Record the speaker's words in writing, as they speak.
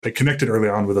I connected early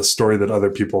on with a story that other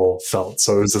people felt.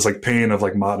 So it was this like pain of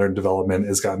like modern development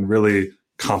has gotten really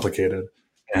complicated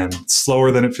and slower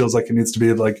than it feels like it needs to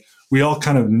be. Like we all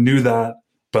kind of knew that,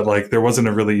 but like there wasn't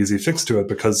a really easy fix to it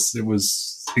because it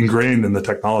was ingrained in the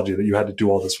technology that you had to do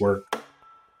all this work.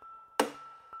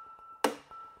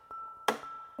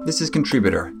 This is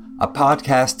Contributor, a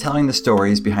podcast telling the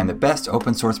stories behind the best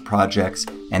open source projects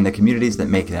and the communities that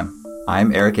make them.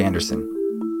 I'm Eric Anderson.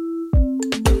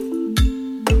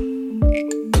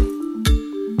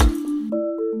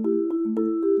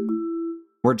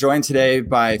 We're joined today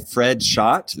by Fred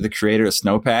Schott, the creator of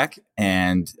Snowpack,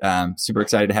 and super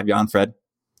excited to have you on, Fred.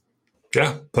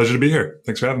 Yeah, pleasure to be here.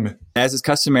 Thanks for having me. As is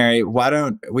customary, why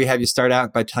don't we have you start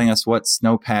out by telling us what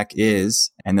Snowpack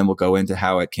is, and then we'll go into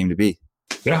how it came to be.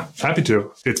 Yeah, happy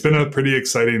to. It's been a pretty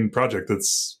exciting project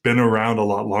that's been around a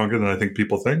lot longer than I think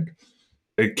people think.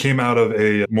 It came out of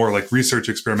a more like research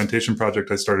experimentation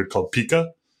project I started called Pika,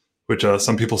 which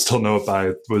some people still know it by.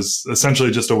 It was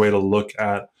essentially just a way to look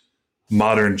at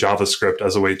modern JavaScript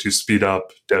as a way to speed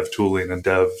up dev tooling and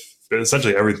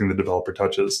essentially everything the developer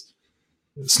touches.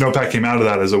 Snowpack came out of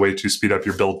that as a way to speed up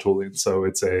your build tooling. So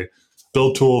it's a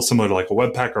build tool similar to like a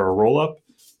Webpack or a Rollup,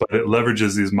 but it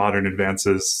leverages these modern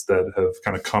advances that have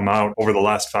kind of come out over the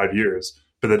last 5 years,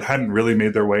 but that hadn't really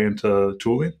made their way into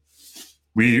tooling.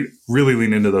 We really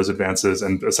lean into those advances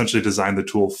and essentially design the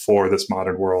tool for this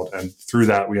modern world. And through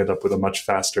that, we end up with a much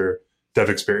faster dev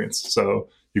experience. So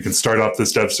you can start up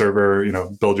this dev server,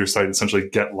 build your site, essentially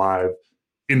get live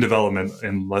in development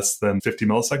in less than 50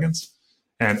 milliseconds.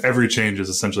 And every change is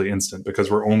essentially instant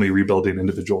because we're only rebuilding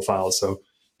individual files. So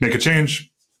make a change,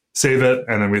 save it,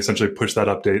 and then we essentially push that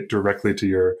update directly to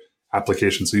your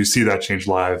application. So you see that change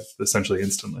live essentially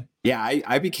instantly. Yeah,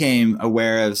 I became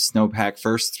aware of Snowpack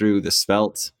first through the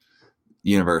Svelte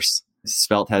universe.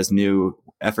 Svelte has new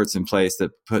efforts in place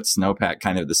that put Snowpack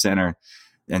kind of at the center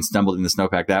and stumbled into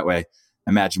Snowpack that way.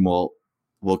 Imagine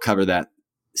we'll cover that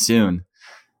soon.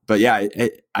 But yeah,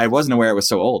 I wasn't aware it was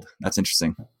so old. That's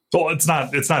interesting. Well, it's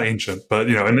not ancient, but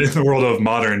in the world of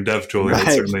modern dev tooling, right.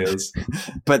 It certainly is.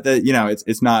 But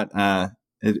it's not.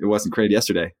 It wasn't created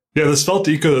yesterday. Yeah, the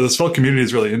Svelte community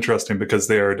is really interesting because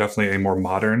they are definitely a more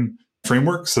modern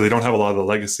framework. So they don't have a lot of the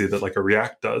legacy that like a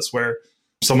React does, where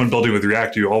someone building with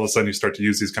React, all of a sudden you start to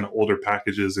use these kind of older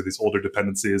packages or these older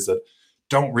dependencies that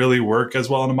don't really work as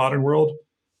well in a modern world.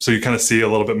 So you kind of see a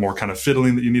little bit more kind of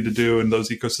fiddling that you need to do in those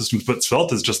ecosystems. But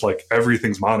Svelte is just like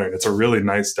everything's modern. It's a really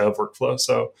nice dev workflow.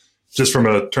 So just from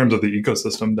a terms of the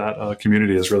ecosystem, that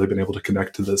community has really been able to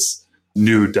connect to this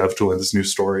new dev tool and this new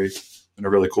story in a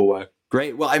really cool way.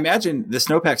 Great. Well, I imagine the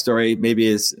Snowpack story maybe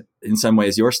is in some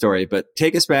ways your story, but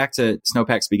take us back to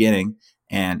Snowpack's beginning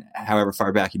and however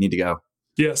far back you need to go.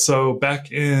 Yeah. So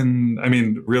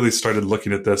really started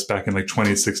looking at this back in like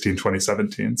 2016,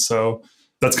 2017. So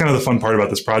that's kind of the fun part about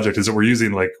this project is that we're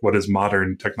using like what is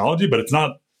modern technology, but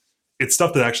it's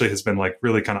stuff that actually has been like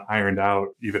really kind of ironed out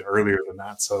even earlier than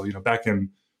that. So, back in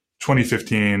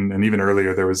 2015 and even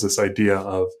earlier, there was this idea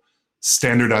of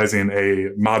standardizing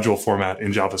a module format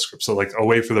in JavaScript. So like a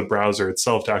way for the browser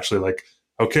itself to actually like,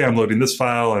 okay, I'm loading this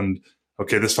file and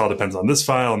okay, this file depends on this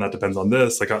file and that depends on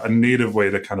this, like a native way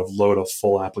to kind of load a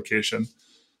full application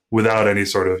without any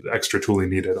sort of extra tooling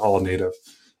needed, all native.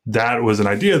 That was an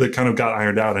idea that kind of got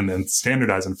ironed out and then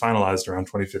standardized and finalized around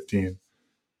 2015.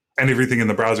 And everything in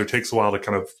the browser takes a while to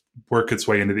kind of work its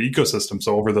way into the ecosystem.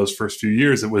 So over those first few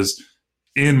years, it was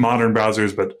in modern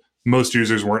browsers, but most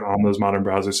users weren't on those modern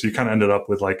browsers. So you kind of ended up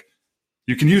with like,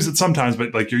 you can use it sometimes,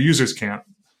 but like your users can't.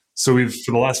 So we've,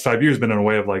 for the last 5 years, been in a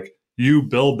way of like, you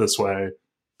build this way,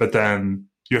 but then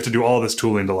you have to do all this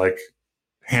tooling to like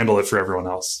handle it for everyone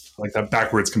else, like that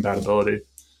backwards compatibility.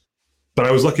 But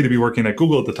I was lucky to be working at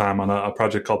Google at the time on a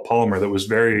project called Polymer that was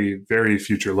very, very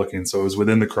future looking. So it was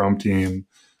within the Chrome team.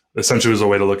 Essentially, it was a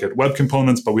way to look at web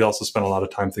components, but we also spent a lot of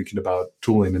time thinking about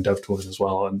tooling and dev tooling as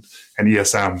well, and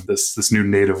ESM, this new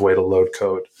native way to load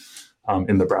code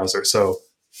in the browser. So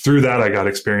through that, I got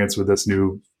experience with this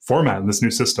new format and this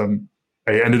new system.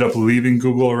 I ended up leaving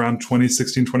Google around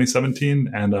 2016,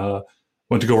 2017, and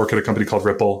went to go work at a company called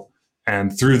Ripple.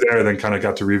 And through there, then kind of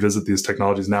got to revisit these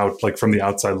technologies now, like from the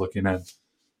outside looking in.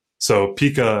 So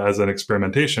Pika as an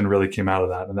experimentation really came out of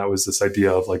that. And that was this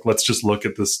idea of like, let's just look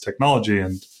at this technology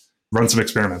and run some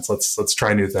experiments. Let's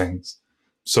try new things.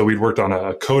 So we'd worked on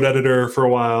a code editor for a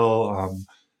while.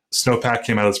 Snowpack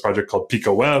came out of this project called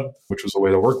Pika Web, which was a way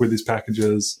to work with these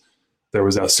packages. There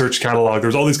was a search catalog. There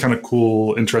was all these kind of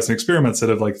cool, interesting experiments that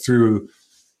have like through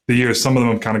the years, some of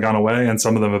them have kind of gone away and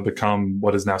some of them have become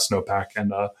what is now Snowpack.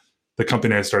 And the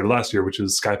company I started last year, which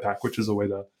is Skypack, which is a way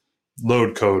to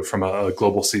load code from a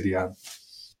global CDN.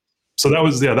 So that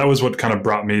was what kind of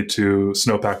brought me to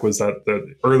Snowpack, was that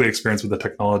the early experience with the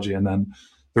technology, and then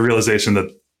the realization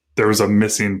that there was a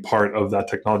missing part of that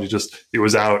technology. Just, it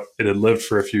was out, it had lived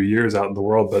for a few years out in the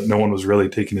world, but no one was really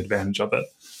taking advantage of it.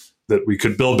 That we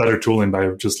could build better tooling by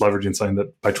just leveraging something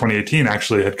that by 2018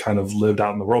 actually had kind of lived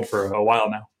out in the world for a while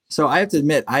now. So I have to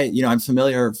admit, I'm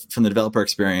familiar from the developer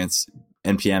experience,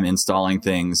 NPM installing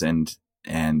things and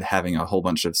having a whole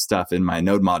bunch of stuff in my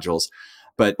node modules.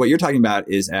 But what you're talking about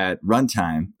is at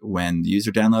runtime, when the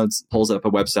user downloads, pulls up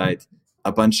a website,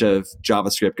 a bunch of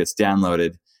JavaScript gets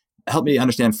downloaded. Help me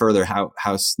understand further how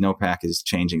Snowpack is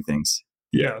changing things.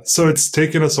 Yeah, so it's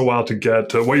taken us a while to get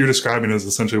to what you're describing is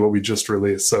essentially what we just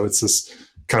released. So it's this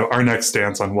kind of our next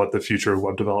stance on what the future of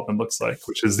web development looks like,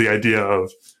 which is the idea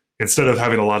of, instead of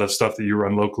having a lot of stuff that you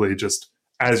run locally, just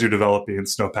as you're developing,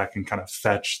 Snowpack can kind of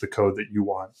fetch the code that you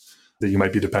want, that you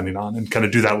might be depending on, and kind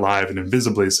of do that live and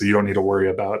invisibly, so you don't need to worry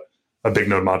about a big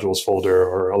node modules folder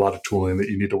or a lot of tooling that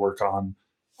you need to work on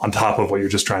top of what you're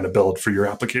just trying to build for your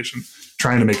application.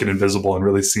 Trying to make it invisible and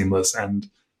really seamless and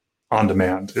on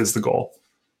demand is the goal.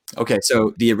 Okay,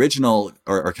 so the original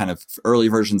or kind of early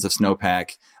versions of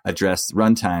Snowpack addressed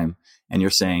runtime, and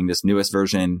you're saying this newest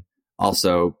version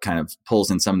also kind of pulls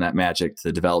in some of that magic to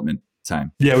the development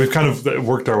time. Yeah, we've kind of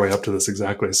worked our way up to this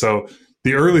exactly. So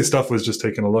the early stuff was just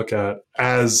taking a look at,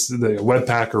 as the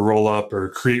Webpack or Rollup or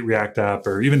Create React App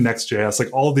or even Next.js,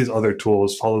 like all of these other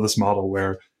tools follow this model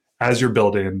where, as you're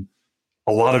building,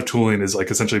 a lot of tooling is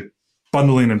like essentially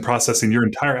bundling and processing your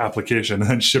entire application and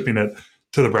then shipping it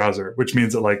to the browser, which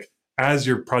means that like as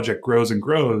your project grows and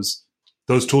grows,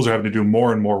 those tools are having to do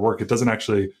more and more work. It doesn't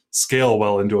actually scale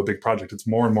well into a big project. It's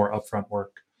more and more upfront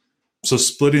work. So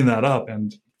splitting that up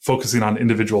and focusing on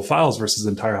individual files versus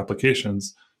entire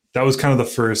applications, that was kind of the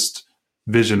first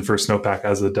vision for Snowpack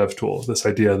as a dev tool. This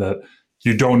idea that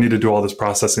you don't need to do all this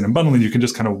processing and bundling. You can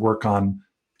just kind of work on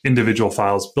individual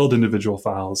files, build individual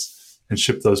files, and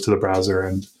ship those to the browser.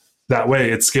 And that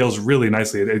way it scales really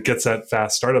nicely. It gets that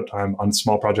fast startup time on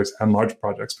small projects and large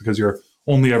projects because you're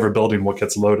only ever building what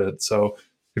gets loaded. So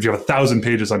if you have 1,000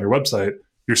 pages on your website,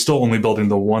 you're still only building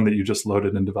the one that you just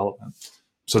loaded in development.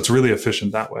 So it's really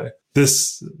efficient that way.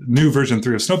 This new version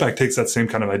 3 of Snowpack takes that same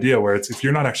kind of idea where it's, if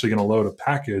you're not actually going to load a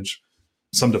package,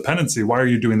 some dependency, why are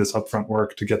you doing this upfront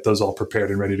work to get those all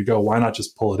prepared and ready to go? Why not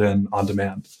just pull it in on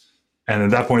demand? And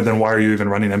at that point, then why are you even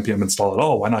running npm install at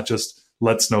all? Why not just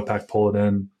let Snowpack pull it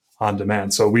in on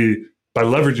demand? So by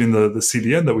leveraging the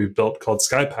CDN that we've built called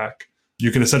Skypack,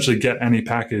 you can essentially get any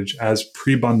package as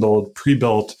pre-bundled,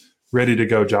 pre-built, ready to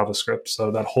go JavaScript.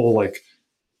 So that whole like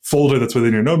folder that's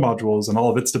within your node modules and all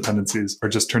of its dependencies are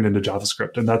just turned into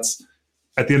JavaScript. And that's,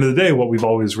 at the end of the day, what we've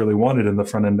always really wanted in the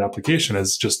front end application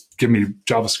is just give me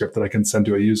JavaScript that I can send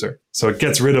to a user. So it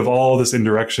gets rid of all this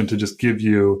indirection to just give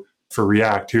you, for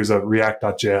React, here's a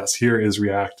React.js, here is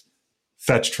React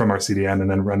fetched from our CDN and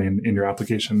then running in your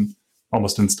application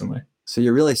almost instantly. So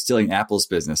you're really stealing Apple's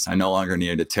business. I no longer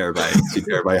need a terabyte, 2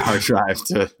 terabyte hard drive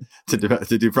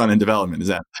to do front end development. Is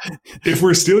that? If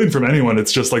we're stealing from anyone,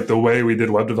 it's just like the way we did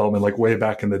web development, like way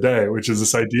back in the day, which is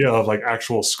this idea of like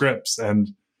actual scripts. And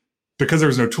because there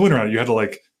was no tooling around it, you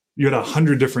had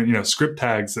 100 different, script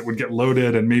tags that would get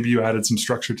loaded, and maybe you added some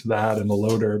structure to that in the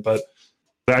loader. But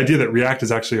the idea that React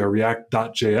is actually a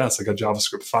React.js, like a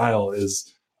JavaScript file,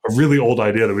 is a really old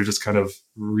idea that we just kind of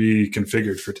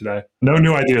reconfigured for today. No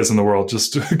new ideas in the world,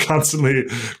 just constantly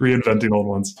reinventing old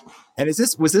ones. And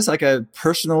was this like a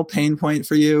personal pain point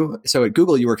for you? So at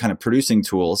Google, you were kind of producing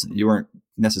tools. You weren't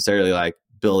necessarily like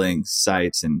building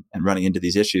sites and running into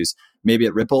these issues. Maybe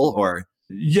at Ripple or...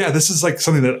 Yeah, this is like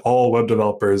something that all web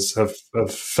developers have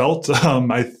felt,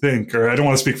 I think, or I don't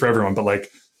want to speak for everyone, but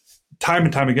like time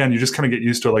and time again, you just kind of get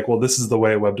used to it. Like, well, this is the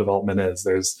way web development is.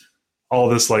 There's all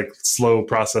this like slow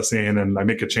processing, and I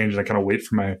make a change and I kind of wait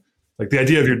for the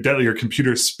idea of your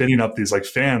computer spinning up these like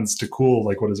fans to cool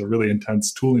like what is a really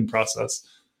intense tooling process.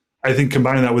 I think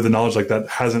combining that with the knowledge like that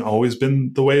hasn't always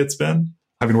been the way it's been.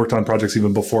 Having worked on projects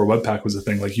even before Webpack was a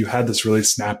thing, like you had this really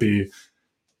snappy,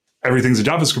 everything's a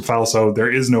JavaScript file, so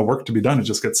there is no work to be done. It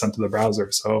just gets sent to the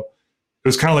browser. So it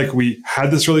was kind of like we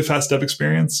had this really fast dev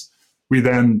experience. We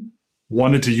then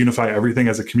wanted to unify everything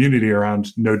as a community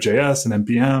around Node.js and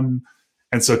NPM.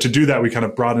 And so to do that, we kind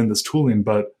of brought in this tooling,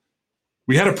 but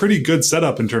we had a pretty good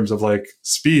setup in terms of like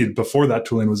speed before that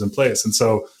tooling was in place. And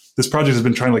so this project has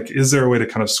been trying, like, is there a way to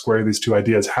kind of square these two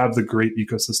ideas, have the great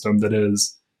ecosystem that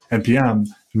is NPM,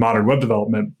 modern web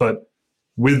development, but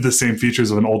with the same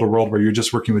features of an older world where you're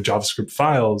just working with JavaScript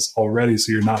files already,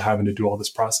 so you're not having to do all this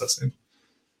processing.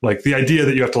 Like the idea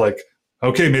that you have to like,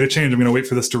 okay, made a change, I'm going to wait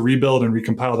for this to rebuild and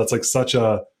recompile. That's like such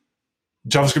a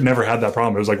JavaScript never had that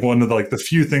problem. It was like one of the, like the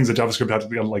few things that JavaScript had to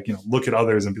be like, look at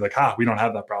others and be like, we don't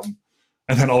have that problem.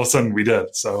 And then all of a sudden we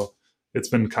did. So it's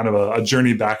been kind of a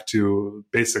journey back to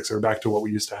basics, or back to what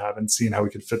we used to have, and seeing how we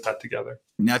could fit that together.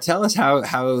 Now tell us how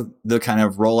the kind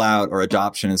of rollout or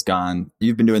adoption has gone.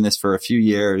 You've been doing this for a few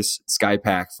years,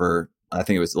 Skypack for, I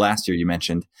think it was last year you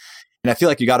mentioned. And I feel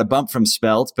like you got a bump from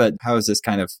Svelte, but how has this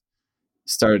kind of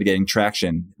started getting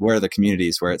traction? Where are the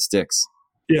communities where it sticks?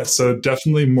 Yeah, so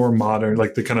definitely more modern,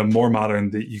 like the kind of more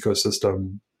modern the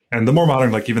ecosystem, and the more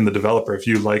modern, like even the developer. If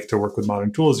you like to work with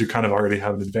modern tools, you kind of already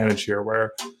have an advantage here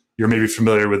where you're maybe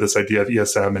familiar with this idea of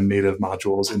ESM and native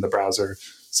modules in the browser.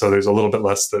 So there's a little bit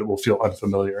less that will feel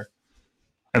unfamiliar.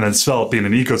 And then Svelte being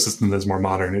an ecosystem that's more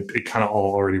modern, it kind of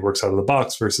all already works out of the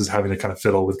box versus having to kind of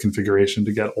fiddle with configuration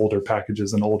to get older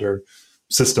packages and older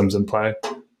systems in play.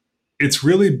 It's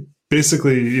really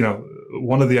basically,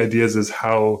 one of the ideas is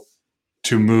how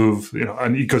to move,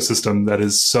 an ecosystem that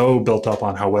is so built up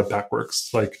on how Webpack works.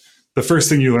 Like the first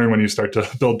thing you learn when you start to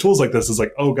build tools like this is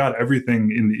like, oh God,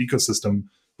 everything in the ecosystem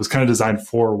was kind of designed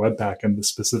for Webpack and the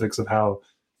specifics of how,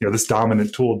 this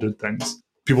dominant tool did things.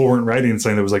 People weren't writing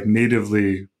something that was like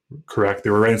natively correct. They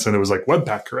were writing something that was like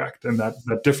Webpack correct. And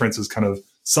that difference is kind of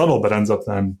subtle, but ends up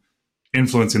then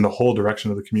influencing the whole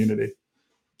direction of the community.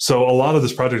 So a lot of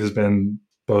this project has been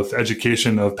both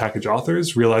education of package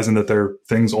authors, realizing that their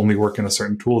things only work in a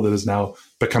certain tool that is now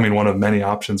becoming one of many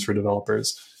options for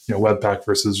developers. Webpack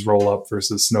versus Rollup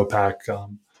versus Snowpack.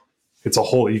 It's a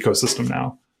whole ecosystem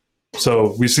now.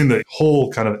 So we've seen the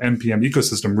whole kind of NPM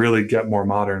ecosystem really get more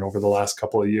modern over the last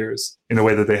couple of years in a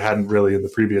way that they hadn't really in the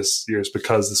previous years,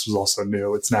 because this was also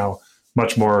new. It's now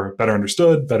much more better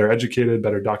understood, better educated,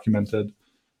 better documented.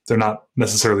 They're not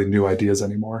necessarily new ideas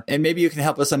anymore. And maybe you can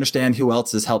help us understand who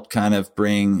else has helped kind of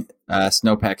bring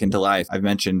Snowpack into life. I've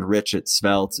mentioned Rich at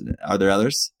Svelte. Are there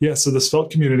others? Yeah, so the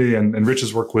Svelte community and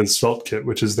Rich's work with SvelteKit,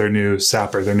 which is their new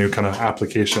Sapper, their new kind of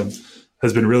application,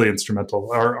 has been really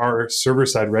instrumental. Our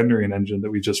server-side rendering engine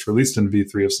that we just released in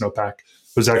V3 of Snowpack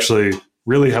was actually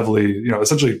really heavily,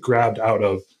 essentially grabbed out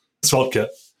of SvelteKit.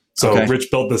 So okay. Rich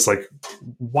built this like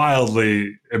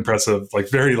wildly impressive, like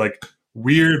very like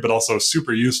weird, but also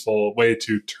super useful way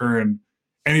to turn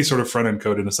any sort of front-end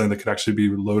code into something that could actually be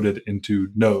loaded into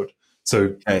Node.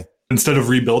 So instead of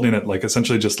rebuilding it, like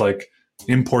essentially just like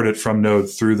import it from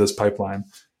Node through this pipeline,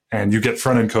 and you get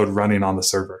front-end code running on the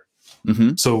server.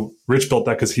 Mm-hmm. So Rich built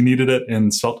that because he needed it in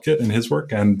SvelteKit in his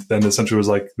work, and then essentially was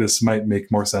like, this might make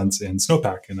more sense in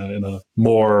Snowpack in a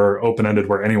more open-ended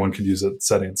where anyone could use it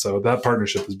setting. So that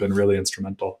partnership has been really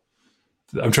instrumental.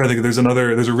 I'm trying to think,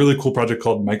 there's a really cool project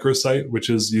called Microsite, which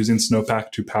is using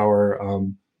Snowpack to power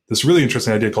this really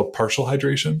interesting idea called partial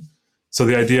hydration. So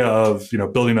the idea of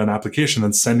building an application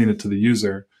and sending it to the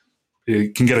user,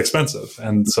 it can get expensive.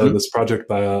 And so this project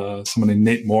by someone named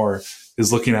Nate Moore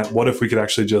is looking at what if we could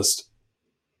actually just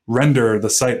render the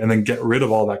site and then get rid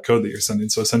of all that code that you're sending.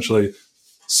 So essentially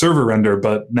server render,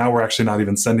 but now we're actually not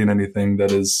even sending anything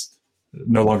that is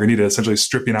no longer needed, essentially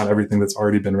stripping out everything that's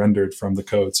already been rendered from the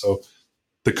code. So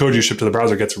the code you ship to the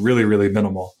browser gets really, really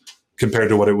minimal compared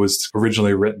to what it was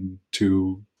originally written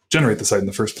to generate the site in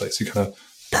the first place. You kind of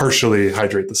partially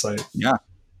hydrate the site. Yeah.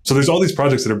 So there's all these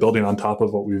projects that are building on top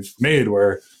of what we've made,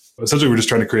 where essentially we're just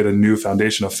trying to create a new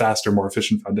foundation, a faster, more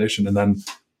efficient foundation. And then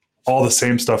all the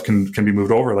same stuff can be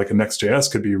moved over, like a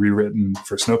Next.js could be rewritten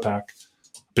for Snowpack.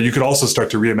 But you could also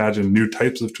start to reimagine new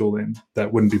types of tooling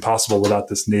that wouldn't be possible without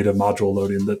this native module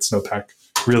loading that Snowpack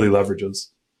really leverages.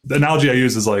 The analogy I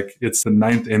use is like, it's the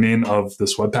 9th inning of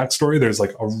this Webpack story. There's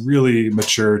like a really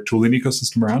mature tooling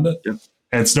ecosystem around it. Yep.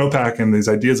 And Snowpack and these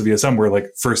ideas of ESM were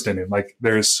like first inning. Like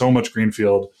there's so much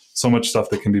greenfield, so much stuff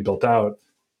that can be built out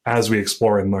as we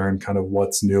explore and learn kind of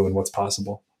what's new and what's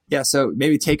possible. Yeah. So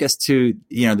maybe take us to,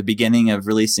 the beginning of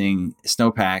releasing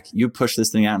Snowpack. You push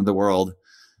this thing out into the world,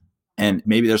 and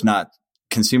maybe there's not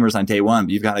consumers on day one,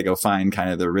 but you've got to go find kind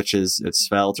of the riches at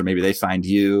Svelte, or maybe they find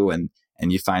you and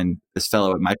you find this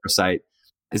fellow at Microsite.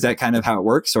 Is that kind of how it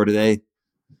works, or do they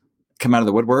come out of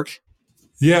the woodwork?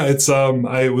 Yeah, it's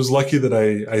I was lucky that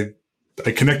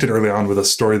I connected early on with a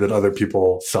story that other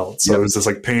people felt. So It was this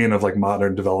like pain of like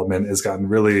modern development has gotten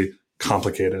really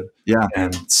complicated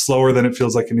and slower than it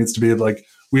feels like it needs to be. Like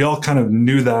we all kind of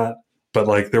knew that, but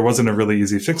like there wasn't a really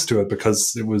easy fix to it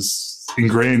because it was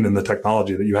ingrained in the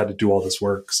technology that you had to do all this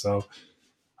work. So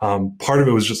part of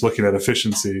it was just looking at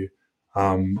efficiency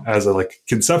as a like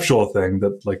conceptual thing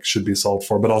that like should be solved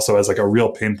for, but also as like a real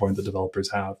pain point that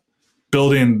developers have.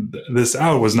 Building this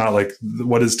out was not like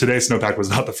what is today Snowpack was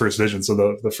not the first vision.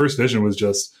 So the first vision was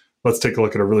just, let's take a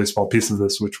look at a really small piece of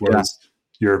this, which was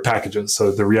your packages.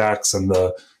 So the Reacts and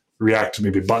the React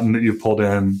maybe button that you pulled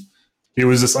in, it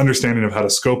was this understanding of how to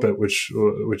scope it, which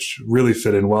really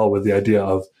fit in well with the idea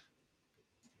of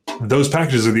those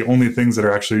packages are the only things that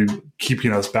are actually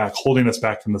keeping us back, holding us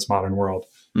back from this modern world.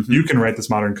 Mm-hmm. You can write this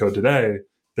modern code today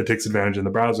that takes advantage in the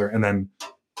browser, and then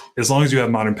as long as you have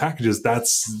modern packages,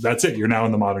 that's it. You're now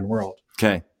in the modern world.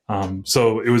 Okay.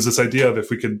 So it was this idea of if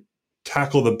we could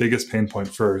tackle the biggest pain point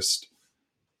first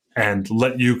and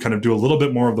let you kind of do a little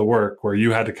bit more of the work where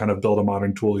you had to kind of build a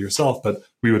modern tool yourself, but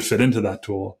we would fit into that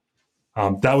tool.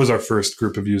 That was our first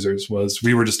group of users. Was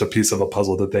we were just a piece of a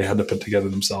puzzle that they had to put together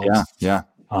themselves. Yeah.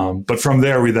 But from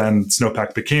there,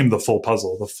 Snowpack became the full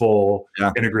puzzle, the full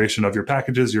integration of your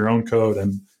packages, your own code,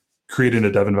 and creating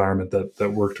a dev environment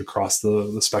that worked across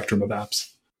the spectrum of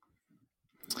apps.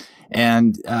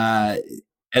 And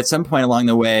at some point along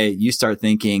the way, you start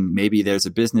thinking maybe there's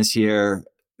a business here.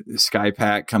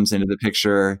 SkyPack comes into the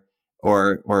picture,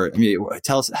 or I mean,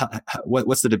 tell us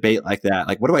what's the debate like that?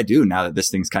 Like, what do I do now that this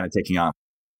thing's kind of taking off?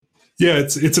 Yeah,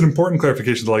 it's an important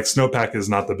clarification. Like, Snowpack is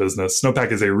not the business.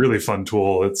 Snowpack is a really fun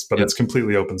tool. It's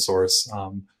completely open source.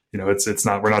 It's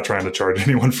not. We're not trying to charge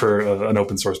anyone for an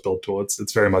open source build tool.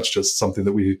 It's very much just something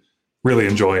that we really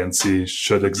enjoy and see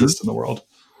should exist in the world.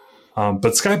 But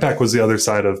SkyPack was the other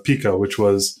side of Pika, which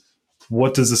was,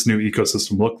 what does this new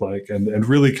ecosystem look like? And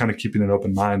really kind of keeping an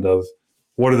open mind of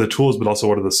what are the tools, but also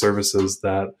what are the services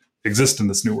that exist in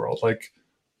this new world? Like,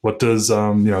 what does the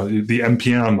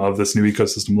NPM of this new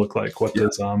ecosystem look like? What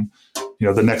does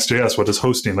the Next.js? What does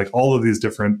hosting? Like, all of these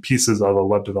different pieces of a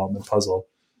web development puzzle.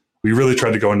 We really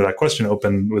tried to go into that question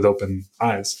with open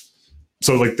eyes.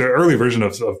 So, like, the early version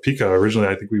of Pika, originally,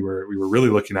 I think we were really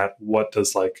looking at what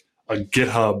does like a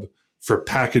GitHub for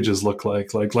packages look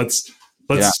like. Like, let's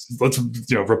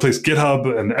replace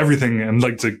GitHub and everything, and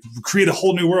like to create a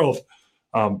whole new world.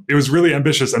 It was really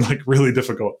ambitious and like really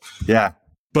difficult. Yeah.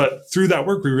 But through that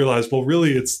work, we realized, well,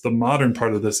 really, it's the modern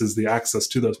part of this is the access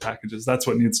to those packages. That's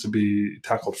what needs to be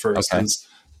tackled first. Okay. Is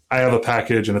I have a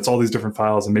package and it's all these different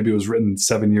files, and maybe it was written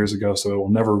 7 years ago, so it will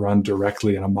never run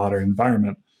directly in a modern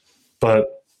environment.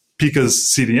 But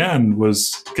Pika's CDN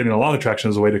was getting a lot of traction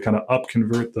as a way to kind of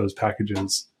up-convert those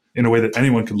packages in a way that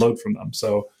anyone could load from them.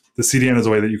 So the CDN is a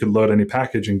way that you could load any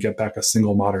package and get back a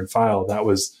single modern file. That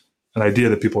was an idea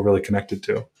that people really connected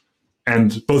to.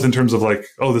 And both in terms of like,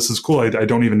 oh, this is cool. I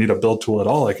don't even need a build tool at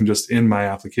all. I can just, in my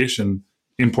application,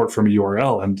 import from a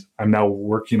URL, and I'm now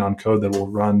working on code that will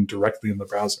run directly in the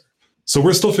browser. So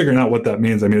we're still figuring out what that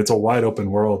means. I mean, it's a wide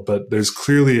open world, but there's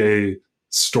clearly a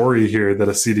story here that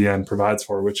a CDN provides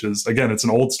for, which is, again, it's an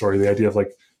old story. The idea of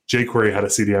like jQuery had a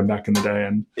CDN back in the day,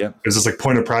 and there's this like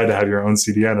point of pride to have your own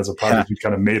CDN as a product. You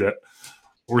kind of made it.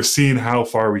 We're seeing how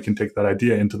far we can take that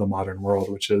idea into the modern world,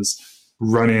 which is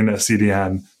running a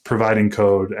CDN, providing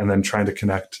code, and then trying to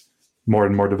connect more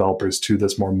and more developers to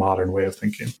this more modern way of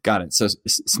thinking. Got it. So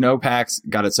Snowpack's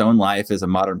got its own life as a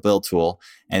modern build tool.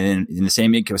 And then in the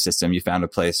same ecosystem, you found a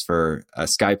place for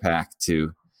SkyPack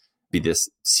to be this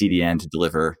CDN to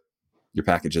deliver your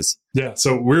packages. Yeah.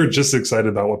 So we're just excited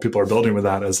about what people are building with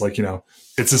that, as like,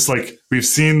 it's just like, we've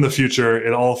seen the future,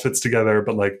 it all fits together,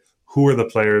 but like, who are the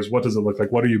players? What does it look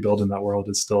like? What do you build in that world?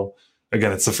 Is still,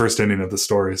 again, it's the first inning of the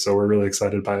story. So we're really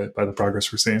excited by the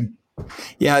progress we're seeing.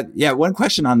 Yeah. One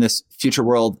question on this future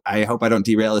world, I hope I don't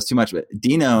derail this too much, but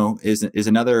Deno is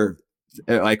another,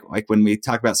 like when we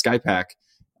talk about SkyPack,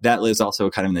 that lives also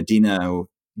kind of in the Deno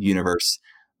universe.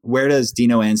 Where does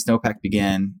Deno and Snowpack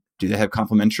begin? Do they have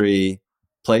complementary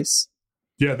place?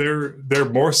 Yeah, they're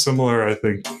more similar, I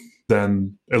think,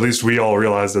 than at least we all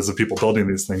realized as the people building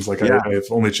these things. Like I've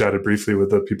only chatted briefly with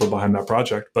the people behind that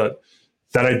project, but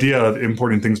that idea of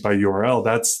importing things by URL,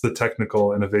 that's the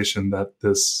technical innovation that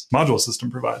this module system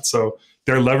provides. So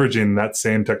they're leveraging that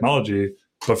same technology,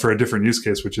 but for a different use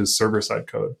case, which is server-side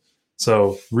code.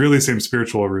 So really same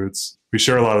spiritual roots. We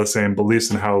share a lot of the same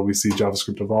beliefs in how we see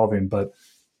JavaScript evolving, but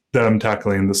them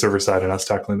tackling the server side and us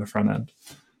tackling the front end.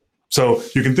 So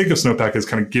you can think of Snowpack as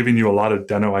kind of giving you a lot of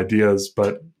Deno ideas,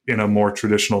 but in a more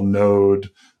traditional Node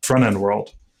front-end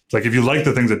world. Like if you like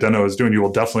the things that Deno is doing, you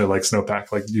will definitely like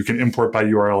Snowpack. Like you can import by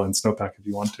URL in Snowpack if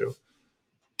you want to.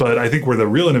 But I think where the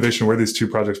real innovation, where these two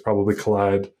projects probably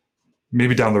collide,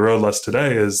 maybe down the road less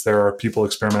today, is there are people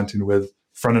experimenting with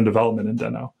front-end development in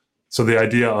Deno. So the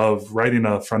idea of writing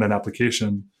a front-end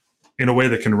application in a way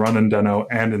that can run in Deno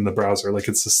and in the browser, like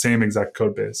it's the same exact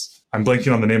code base. I'm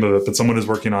blanking on the name of it, but someone is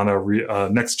working on a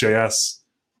Next.js,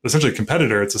 essentially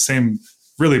competitor. It's the same,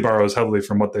 really borrows heavily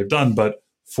from what they've done, but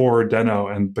for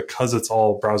Deno, and because it's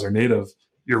all browser native,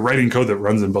 you're writing code that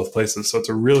runs in both places. So it's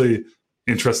a really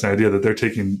interesting idea that they're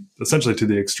taking essentially to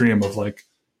the extreme of like,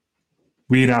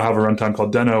 we now have a runtime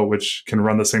called Deno, which can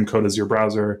run the same code as your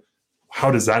browser. how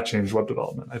does that change web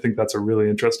development? I think that's a really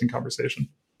interesting conversation.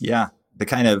 Yeah. The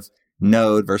kind of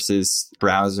node versus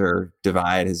browser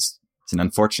divide is it's an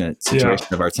unfortunate situation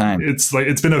of our time. It's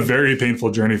been a very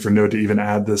painful journey for Node to even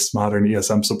add this modern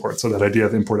ESM support. So that idea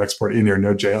of import export in your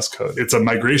Node.js code, it's a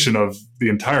migration of the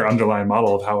entire underlying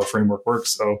model of how a framework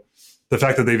works. So the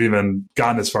fact that they've even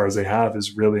gotten as far as they have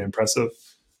is really impressive.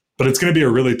 But it's going to be a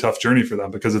really tough journey for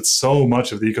them because it's so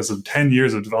much of the ecosystem. 10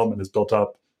 years of development is built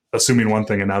up, assuming one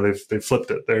thing, and now they've flipped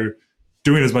it. They're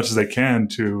doing as much as they can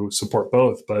to support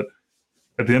both. But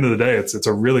at the end of the day, it's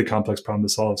a really complex problem to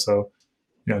solve. So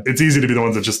it's easy to be the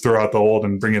ones that just throw out the old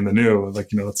and bring in the new.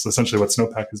 That's essentially what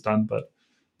Snowpack has done. But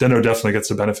Deno definitely gets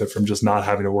to benefit from just not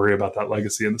having to worry about that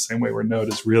legacy in the same way where Node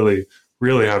is really,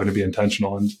 really having to be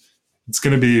intentional. And it's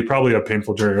going to be probably a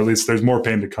painful journey, or at least there's more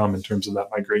pain to come in terms of that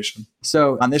migration.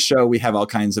 So on this show, we have all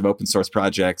kinds of open source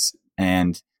projects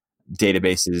and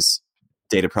databases,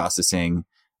 data processing.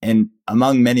 And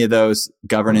among many of those,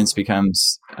 governance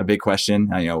becomes a big question.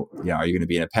 Are you going to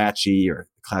be an Apache or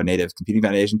Cloud Native Computing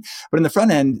Foundation? But in the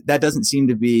front end, that doesn't seem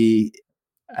to be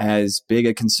as big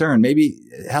a concern. Maybe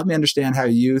help me understand how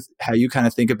you kind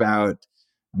of think about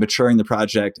maturing the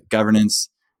project, governance,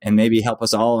 and maybe help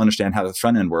us all understand how the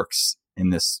front end works in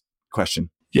this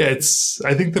question. Yeah,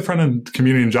 I think the front end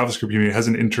community and JavaScript community has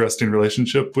an interesting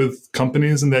relationship with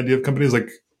companies and the idea of companies. Like,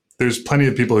 there's plenty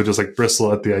of people who just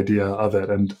bristle at the idea of it.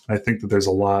 And I think that there's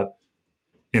a lot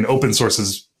in open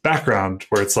source's background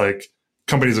where it's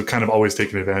companies have kind of always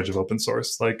taken advantage of open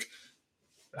source.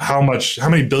 How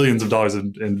many billions of dollars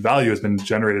in value has been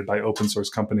generated by open source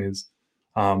companies,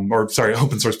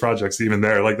 open source projects, even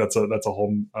there, that's a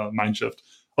whole mind shift.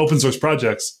 Open source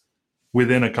projects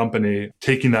within a company,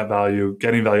 taking that value,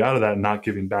 getting value out of that and not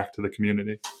giving back to the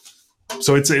community.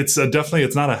 So it's definitely,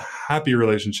 it's not a happy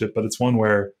relationship, but it's one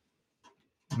where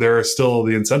there are still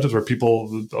the incentives where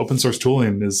open source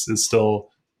tooling is still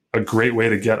a great way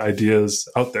to get ideas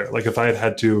out there. If I'd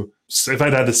had to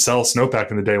sell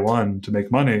Snowpack in the day one to make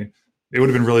money, it would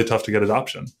have been really tough to get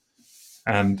adoption.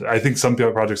 And I think some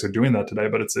projects are doing that today,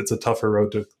 but it's a tougher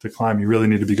road to climb. You really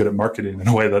need to be good at marketing in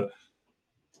a way that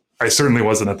I certainly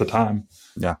wasn't at the time.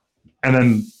 Yeah. And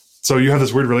then, so you have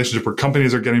this weird relationship where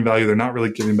companies are getting value. They're not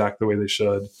really giving back the way they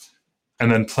should.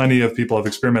 And then plenty of people have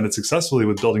experimented successfully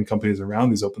with building companies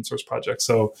around these open source projects.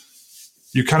 So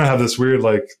you kind of have this weird,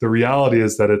 the reality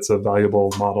is that it's a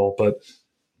valuable model, but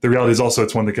the reality is also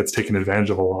it's one that gets taken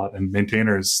advantage of a lot. And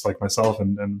maintainers like myself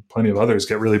and plenty of others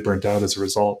get really burnt out as a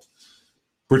result.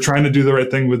 We're trying to do the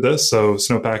right thing with this. So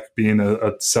Snowpack being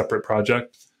a separate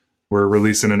project, we're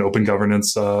releasing an open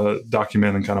governance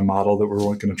document and kind of model that we're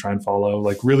going to try and follow,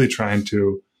 really trying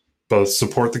to both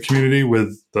support the community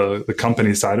with the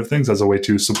company side of things as a way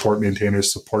to support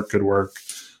maintainers, support good work,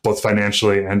 both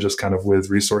financially and just kind of with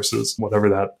resources, whatever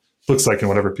that looks like and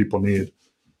whatever people need.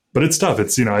 But it's tough.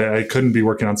 It's, I couldn't be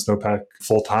working on Snowpack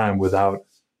full time without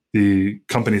the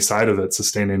company side of it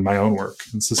sustaining my own work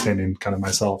and sustaining kind of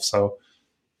myself. So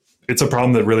it's a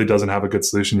problem that really doesn't have a good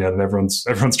solution yet. And everyone's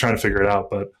trying to figure it out,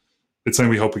 but it's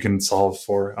something we hope we can solve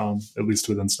for, at least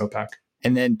within Snowpack.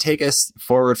 And then take us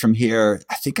forward from here.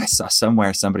 I think I saw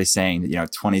somewhere somebody saying that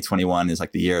 2021 is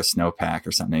the year of Snowpack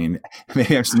or something.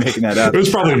 Maybe I'm just making that up. It was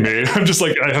probably me. I'm just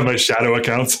I have my shadow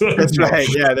accounts. That's right.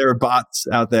 Yeah, there were bots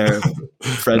out there.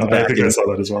 Fred's I think I saw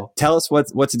that as well. Tell us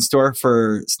what's in store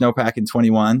for Snowpack in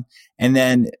 21. And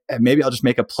then maybe I'll just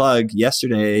make a plug.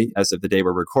 Yesterday, as of the day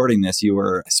we're recording this, you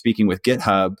were speaking with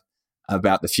GitHub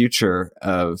about the future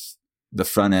of the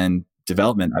front end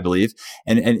development, I believe.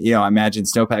 And I imagine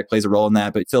Snowpack plays a role in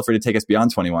that, but feel free to take us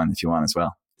beyond 21 if you want as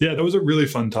well. Yeah, that was a really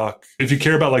fun talk. If you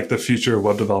care about the future of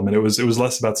web development, it was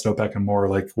less about Snowpack and more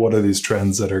what are these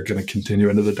trends that are going to continue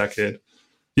into the decade.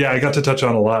 Yeah, I got to touch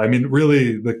on a lot. I mean,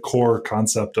 really the core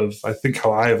concept of, I think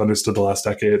how I have understood the last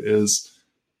decade is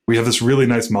we have this really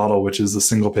nice model, which is the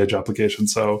single page application.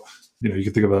 So, you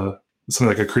can think of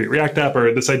something like a Create React app,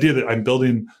 or this idea that I'm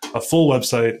building a full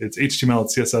website. It's HTML,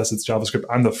 it's CSS, it's JavaScript.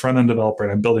 I'm the front end developer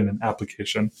and I'm building an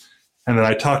application. And then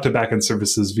I talk to backend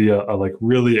services via a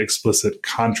really explicit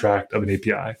contract of an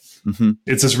API. Mm-hmm.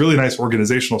 It's this really nice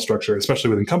organizational structure, especially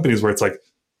within companies where it's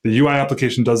the UI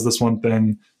application does this one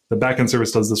thing, the backend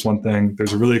service does this one thing.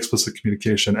 There's a really explicit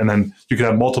communication. And then you could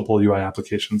have multiple UI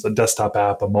applications, a desktop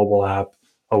app, a mobile app,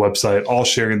 a website, all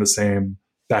sharing the same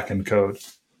backend code.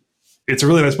 It's a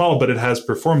really nice model, but it has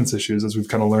performance issues, as we've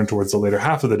kind of learned towards the later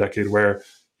half of the decade, where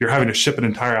you're having to ship an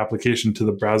entire application to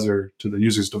the browser, to the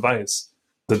user's device,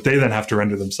 that they then have to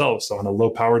render themselves. So on a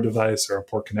low power device or a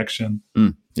poor connection,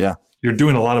 you're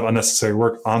doing a lot of unnecessary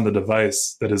work on the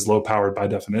device that is low powered by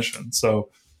definition. So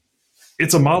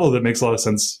it's a model that makes a lot of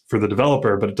sense for the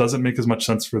developer, but it doesn't make as much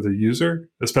sense for the user,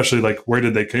 especially like where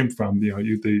did they came from?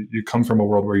 You come from a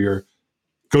world where you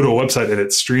go to a website and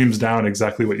it streams down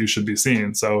exactly what you should be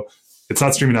seeing. So it's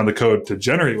not streaming down the code to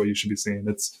generate what you should be seeing.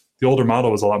 The older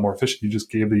model was a lot more efficient. You just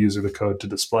gave the user the code to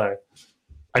display.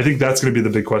 I think that's going to be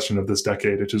the big question of this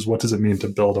decade, which is what does it mean to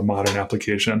build a modern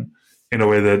application in a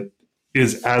way that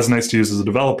is as nice to use as a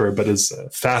developer, but is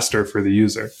faster for the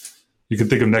user. You can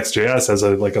think of Next.js as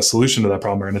a solution to that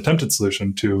problem, or an attempted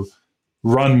solution to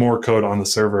run more code on the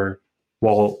server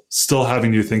while still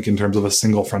having you think in terms of a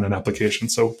single front-end application.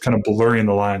 So kind of blurring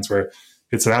the lines where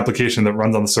it's an application that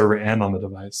runs on the server and on the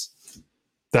device.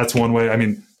 That's one way. I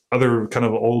mean, other kind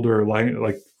of older,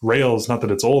 like Rails, not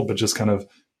that it's old, but just kind of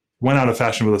went out of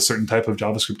fashion with a certain type of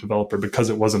JavaScript developer because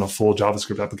it wasn't a full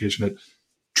JavaScript application. It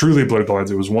truly blurred the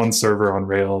lines. It was one server on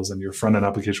Rails and your front-end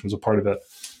application was a part of it.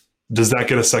 Does that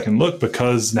get a second look?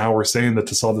 Because now we're saying that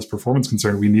to solve this performance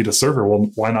concern, we need a server.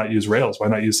 Well, why not use Rails? Why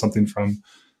not use something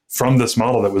from this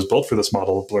model that was built for this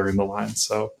model of blurring the lines?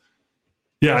 So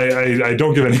yeah, I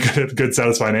don't give any good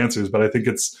satisfying answers, but I think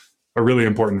it's a really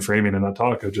important framing in that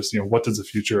talk of just, what does the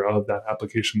future of that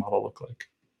application model look like?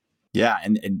 Yeah.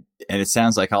 And it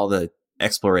sounds like all the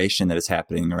exploration that is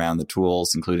happening around the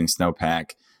tools, including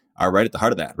Snowpack, are right at the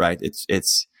heart of that, right?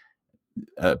 It's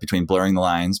between blurring the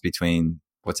lines between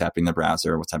what's happening in the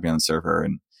browser, what's happening on the server,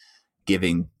 and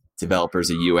giving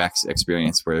developers a UX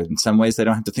experience where in some ways they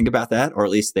don't have to think about that, or at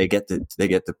least they get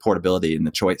the portability and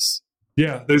the choice.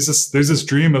 Yeah, there's this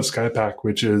dream of Skypack,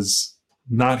 which is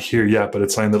not here yet, but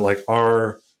it's something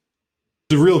that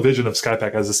the real vision of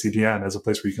Skypack as a CDN, as a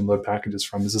place where you can load packages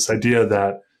from, is this idea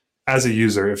that as a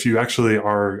user, if you actually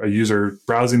are a user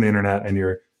browsing the internet and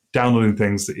you're downloading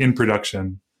things in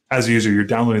production, as a user, you're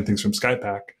downloading things from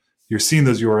Skypack, you're seeing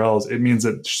those URLs, it means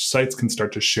that sites can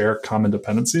start to share common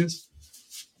dependencies.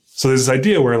 So there's this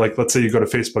idea where, like, let's say you go to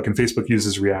Facebook and Facebook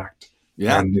uses React.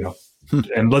 Yeah. And,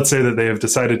 and let's say that they have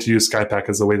decided to use Skypack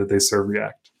as the way that they serve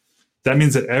React. That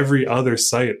means that every other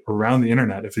site around the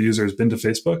internet, if a user has been to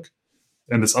Facebook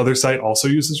and this other site also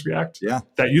uses React,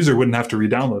 that user wouldn't have to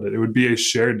re-download it. It would be a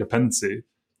shared dependency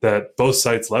that both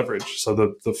sites leverage. So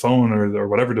the phone or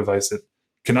whatever device, it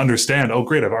can understand, oh,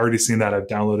 great, I've already seen that. I've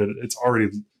downloaded it. It's already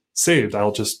saved.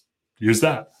 I'll just use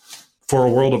that. For a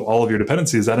world of all of your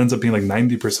dependencies, that ends up being like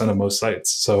 90% of most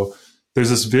sites. So there's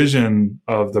this vision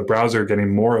of the browser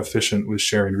getting more efficient with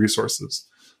sharing resources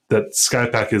that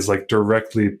Skypack is like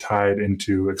directly tied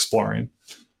into exploring.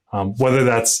 Whether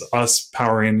that's us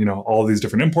powering, all these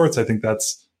different imports, I think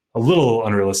that's a little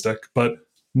unrealistic, but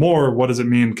more, what does it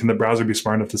mean? Can the browser be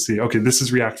smart enough to see, okay, this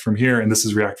is React from here and this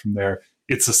is React from there.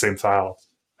 It's the same file.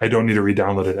 I don't need to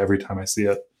re-download it every time I see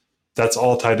it. That's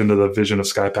all tied into the vision of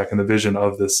Skypack and the vision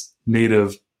of this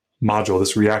native module,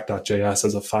 this React.js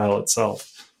as a file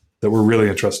itself that we're really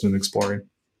interested in exploring.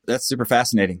 That's super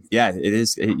fascinating. Yeah, it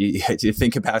is. You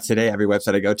think about today, every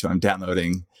website I go to, I'm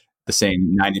downloading the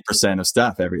same 90% of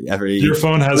stuff every. Your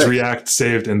phone has React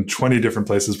saved in 20 different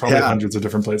places, probably hundreds of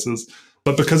different places.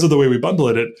 But because of the way we bundle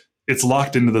it's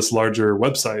locked into this larger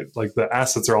website. Like the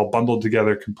assets are all bundled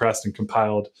together, compressed and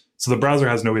compiled. So the browser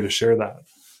has no way to share that.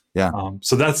 Yeah.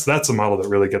 So that's a model that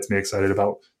really gets me excited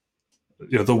about,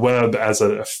 the web as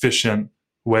an efficient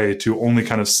way to only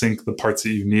kind of sync the parts that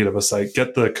you need of a site,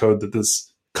 get the code that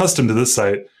is custom to this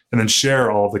site, and then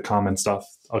share all of the common stuff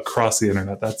across the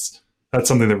internet. That's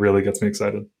something that really gets me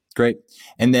excited. Great.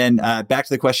 And then back to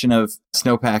the question of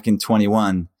Snowpack in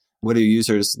 21. What do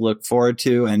users look forward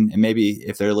to? And maybe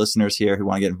if there are listeners here who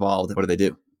want to get involved, what do they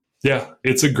do? Yeah,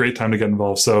 it's a great time to get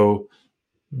involved. So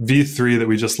V3 that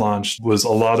we just launched was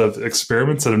a lot of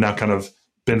experiments that have now kind of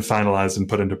been finalized and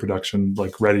put into production,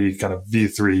 like ready kind of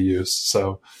V3 use.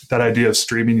 So that idea of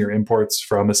streaming your imports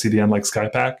from a CDN like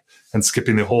Skypack and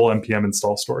skipping the whole NPM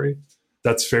install story,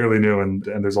 that's fairly new. And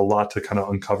there's a lot to kind of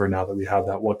uncover now that we have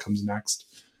that. What comes next?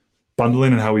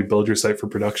 Bundling and how we build your site for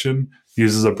production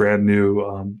uses a brand new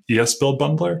ESBuild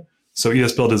bundler. So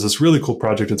ESBuild is this really cool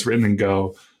project. It's written in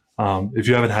Go. If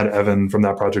you haven't had Evan from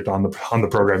that project on the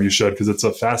program, you should, because it's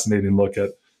a fascinating look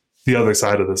at the other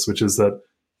side of this, which is that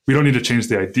we don't need to change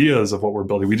the ideas of what we're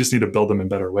building. We just need to build them in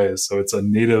better ways. So it's a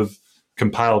native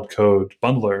compiled code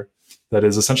bundler that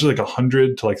is essentially like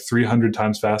 100 to like 300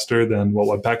 times faster than what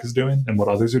Webpack is doing and what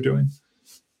others are doing.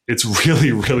 It's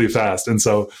really, really fast. And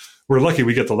so we're lucky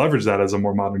we get to leverage that as a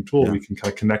more modern tool. Yeah. We can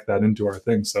kind of connect that into our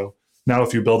thing. So now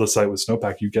if you build a site with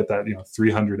Snowpack, you get that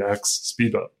 300x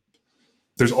speed up.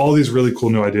 There's all these really cool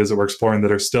new ideas that we're exploring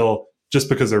that are still, just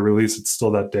because they're released, it's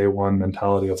still that day one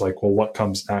mentality of like, well, what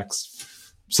comes next?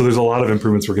 So there's a lot of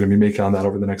improvements we're going to be making on that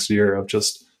over the next year of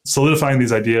just solidifying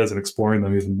these ideas and exploring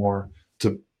them even more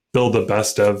to build the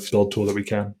best dev build tool that we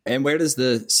can. And where does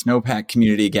the Snowpack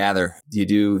community gather? Do you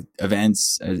do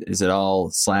events? Is it all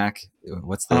Slack?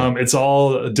 What's the... It's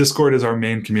all Discord is our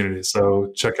main community.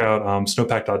 So check out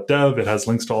snowpack.dev. It has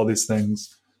links to all these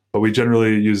things. But we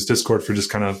generally use Discord for just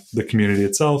kind of the community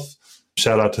itself.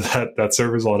 Shout out to that. That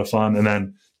server is a lot of fun. And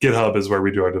then GitHub is where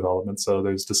we do our development. So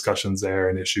there's discussions there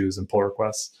and issues and pull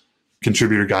requests,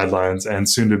 contributor guidelines, and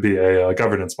soon to be a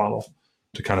governance model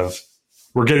to kind of,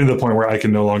 we're getting to the point where I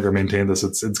can no longer maintain this.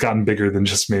 It's gotten bigger than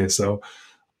just me. So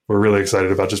we're really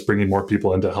excited about just bringing more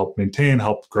people in to help maintain,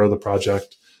 help grow the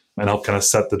project, and help kind of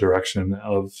set the direction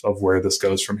of where this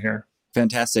goes from here.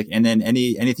 Fantastic. And then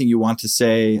anything you want to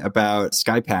say about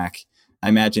Skypack? I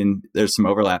imagine there's some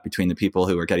overlap between the people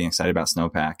who are getting excited about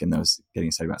Snowpack and those getting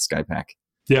excited about Skypack.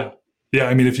 Yeah. Yeah.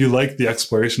 I mean, if you like the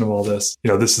exploration of all this,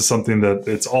 this is something that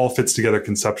it's all fits together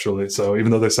conceptually. So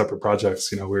even though they're separate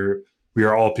projects, we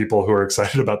are all people who are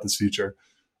excited about this future.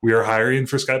 We are hiring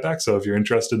for Skypack. So if you're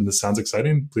interested and this sounds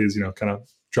exciting, please, kind of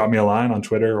drop me a line on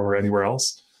Twitter or anywhere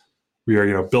else. We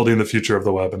are, building the future of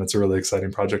the web, and it's a really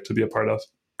exciting project to be a part of.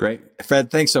 Great.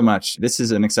 Fred, thanks so much. This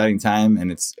is an exciting time,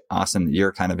 and it's awesome that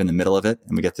you're kind of in the middle of it,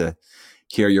 and we get to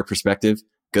hear your perspective.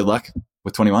 Good luck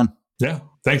with 21. Yeah.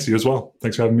 Thanks. You as well.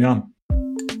 Thanks for having me on.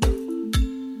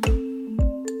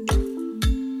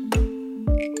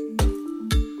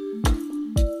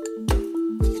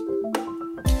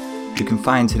 You can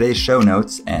find today's show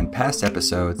notes and past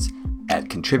episodes at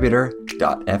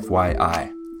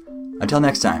contributor.fyi. Until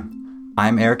next time,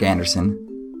 I'm Eric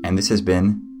Anderson, and this has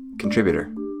been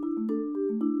Contributor.